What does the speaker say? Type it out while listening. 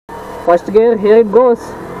first gear, here it goes.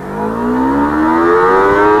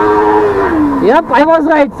 Yep, I was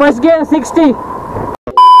right. First gear 60.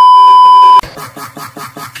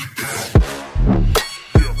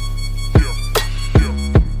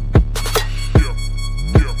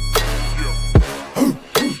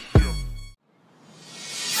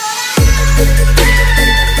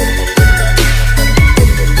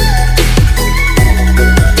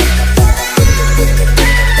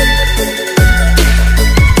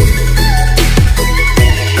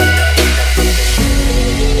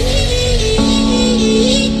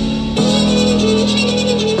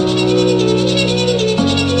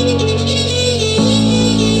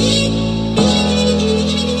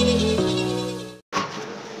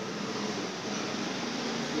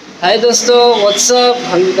 Hi dosto, what's up?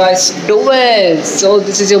 How you guys doing? So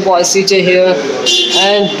this is your boy CJ here,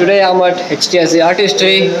 and today I'm at Ft.HTRZ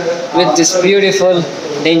Artistry with this beautiful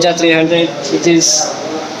Ninja 300, which is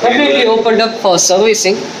completely opened up for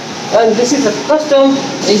servicing. And this is a custom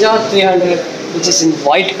Ninja 300, which is in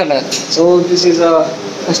white color. So this is a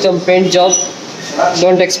custom paint job.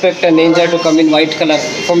 Don't expect a Ninja to come in white color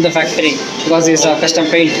from the factory because it's a custom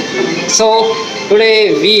paint. So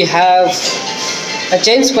today we have a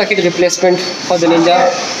chain sprocket replacement for the Ninja.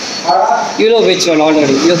 You know which one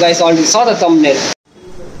already. You guys already saw the thumbnail.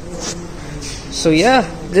 So yeah,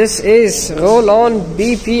 this is RoLon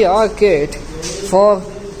BPR kit for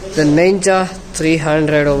the Ninja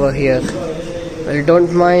 300 over here. Well,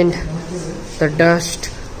 don't mind the dust,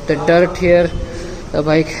 the dirt here. The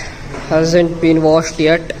bike hasn't been washed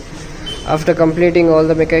yet. After completing all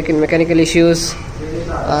the mechanical issues,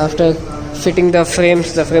 after fitting the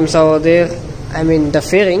frames are over there. I mean the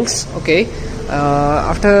fairings. Okay,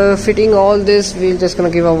 after fitting all this, we're just gonna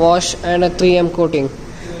give a wash and a 3M coating.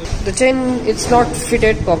 The chain, it's not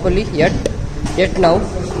fitted properly yet now.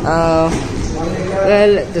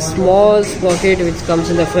 Well, the small sprocket which comes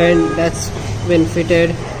in the front, that's been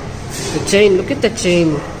fitted. The chain, look at the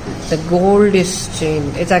chain, the goldish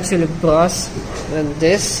chain. It's actually brass. And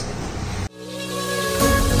this,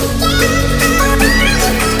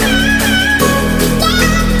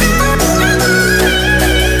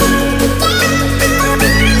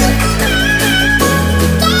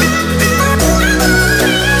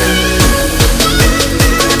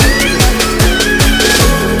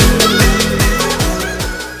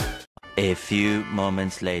 a few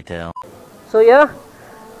moments later. so yeah,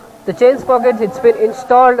 the chain sprocket, it's been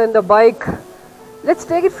installed in the bike. Let's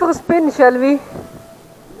take it for a spin, shall we?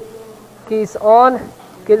 Keys on,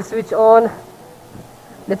 kill switch on.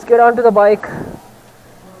 Let's get onto the bike.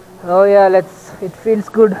 Oh yeah, it feels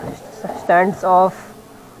good. Stands off.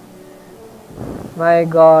 My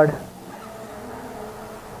god.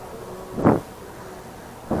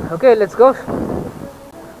 Okay, let's go.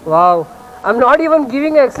 Wow, I'm not even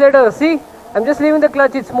giving an accelerator. See, I'm just leaving the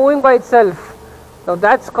clutch. It's moving by itself. Now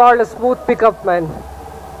that's called a smooth pickup, man.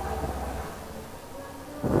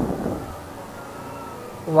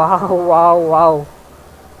 Wow.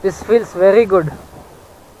 This feels very good.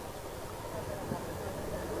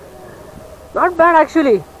 Not bad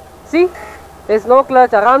actually. See, there's no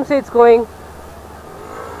clutch. Aram se it's going.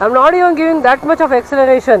 I'm not even giving that much of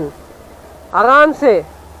acceleration. Aram se.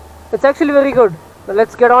 It's actually very good. Now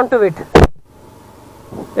let's get on to it.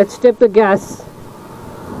 Let's step the gas.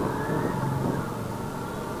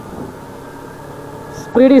 It's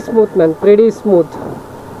pretty smooth, man. Pretty smooth.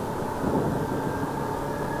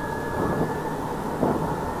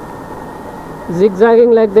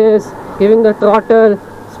 Zigzagging like this, giving the throttle.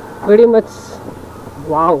 It's pretty much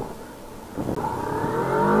wow.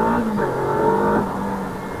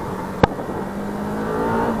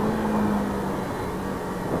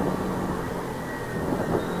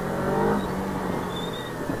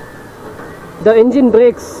 The engine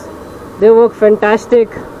brakes, they work fantastic.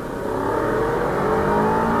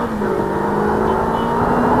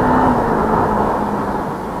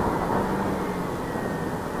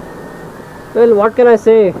 Well, what can I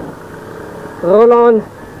say? RoLon,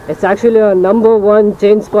 it's actually a #1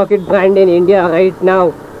 chain sprocket brand in India right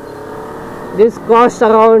now. This costs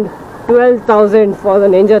around 12,000 for the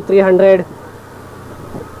Ninja 300.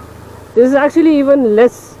 This is actually even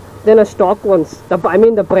less than a stock ones. I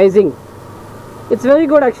mean the pricing. It's very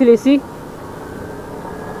good actually. See,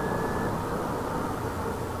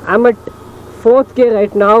 I'm at 4th gear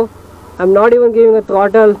right now. I'm not even giving a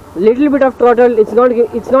throttle. Little bit of throttle. It's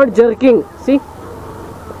not jerking. See,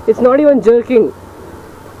 it's not even jerking.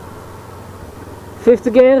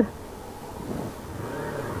 5th gear.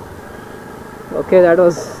 Okay, that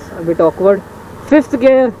was a bit awkward. 5th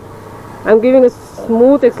gear. I'm giving a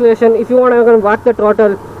smooth acceleration. If you want, I'm gonna watch the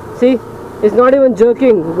throttle. See, It's not even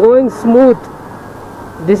jerking, going smooth.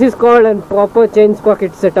 This is called a proper chain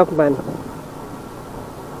sprocket setup, man.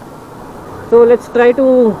 So let's try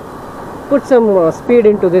to put some speed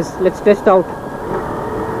into this. Let's test out.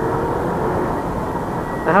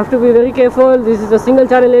 I have to be very careful. This is a single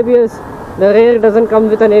channel ABS. The rear doesn't come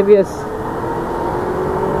with an ABS.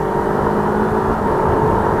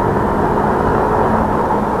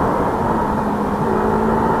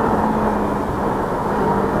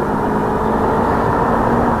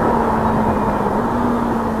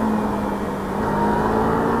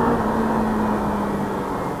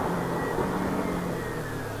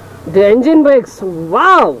 The engine brakes,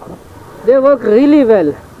 wow, they work really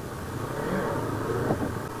well.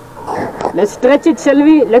 Let's stretch it, shall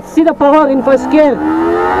we? Let's see the power in first gear.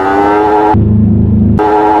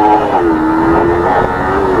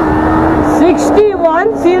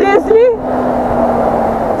 Seriously?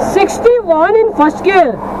 61 in first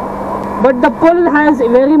gear. But the pull has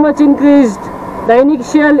very much increased. The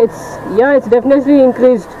initial, it's definitely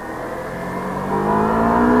increased.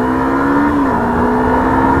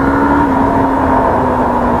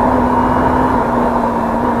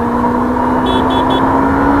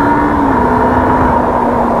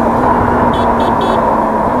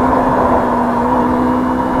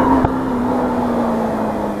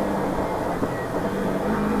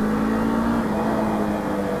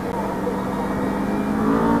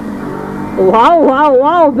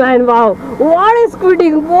 Wow, man, wow. What is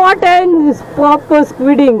squidding? What is proper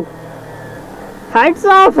squidding? Hats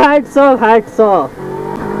off.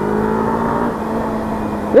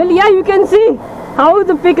 Well, yeah, you can see how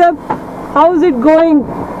the pickup, how is it going?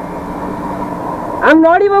 I'm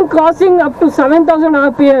not even crossing up to 7,000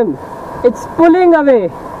 RPM. It's pulling away.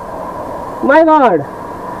 My God.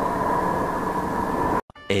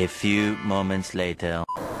 A few moments later.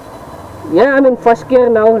 Yeah, I'm in first gear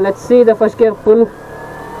now. Let's see the first gear pull.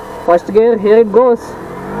 First gear, here it goes.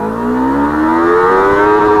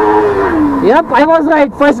 Yep, I was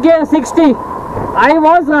right. First gear 60. I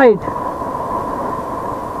was right.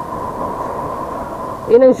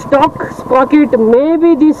 In a stock sprocket,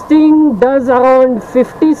 maybe this thing does around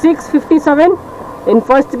 56, 57. In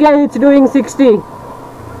first gear, it's doing 60.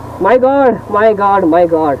 My God.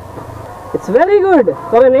 It's very good.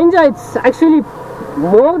 For a Ninja, it's actually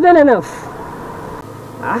more than enough.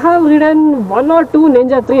 I have ridden 1 or 2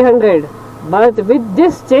 Ninja 300, but with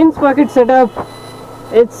this chain sprocket setup,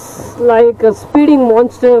 it's like a speeding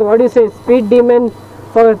monster. What do you say, speed demon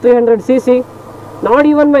for a 300cc. Not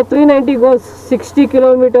even my 390 goes 60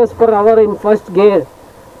 kilometers per hour in first gear.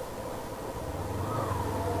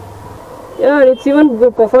 Yeah, it's even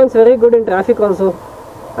performs very good in traffic also.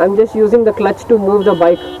 I'm just using the clutch to move the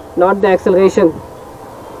bike, not the acceleration.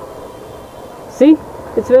 See,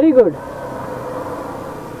 it's very good.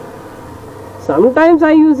 Sometimes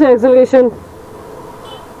I use the acceleration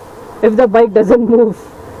if the bike doesn't move.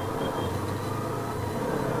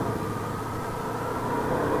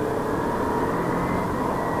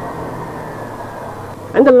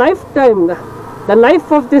 And the lifetime, the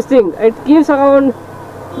life of this thing, it gives around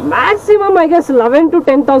maximum, I guess, 11 to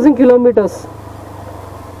 10,000 kilometers.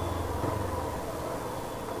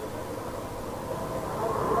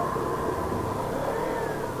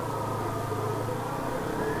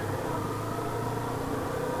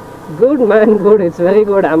 Good, man, good. It's very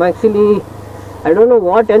good. I don't know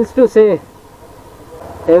what else to say.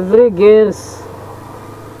 Every gear's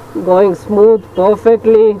going smooth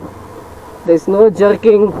perfectly. There's no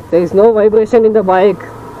jerking, there's no vibration in the bike,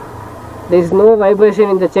 there's no vibration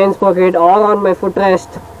in the chain sprocket or on my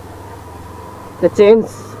footrest. The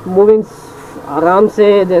chains moving aram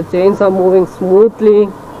se, the chains are moving smoothly.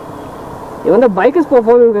 Even the bike is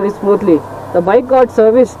performing very smoothly. The bike got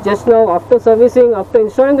serviced just now. After servicing, after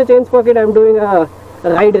installing the chain sprocket, I'm doing a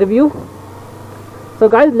ride review. So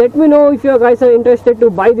guys, let me know if you guys are interested to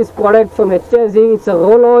buy this product from Ft.HTRZ. It's a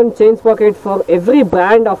roll-on chain sprocket for every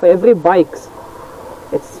brand of every bikes.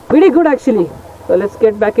 It's pretty good actually. So let's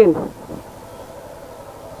get back in.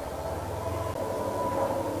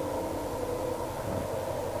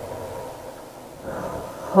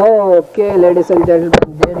 Okay, ladies and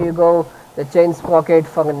gentlemen, there you go. The chain sprocket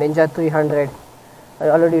for a Ninja 300. I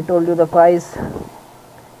already told you the price.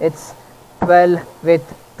 It's 12 with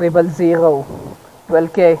 000.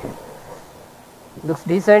 12k. Looks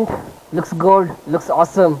decent, looks good, looks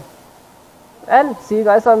awesome. And see you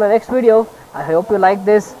guys on my next video. I hope you like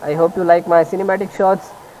this. I hope you like my cinematic shots,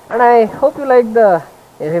 and I hope you like the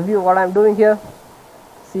review what I'm doing here.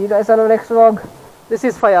 See you guys on my next vlog. This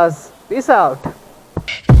is Fayaz. Peace out.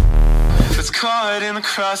 It's caught in the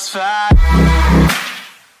crossfire.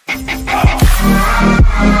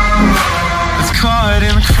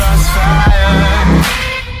 crossfire.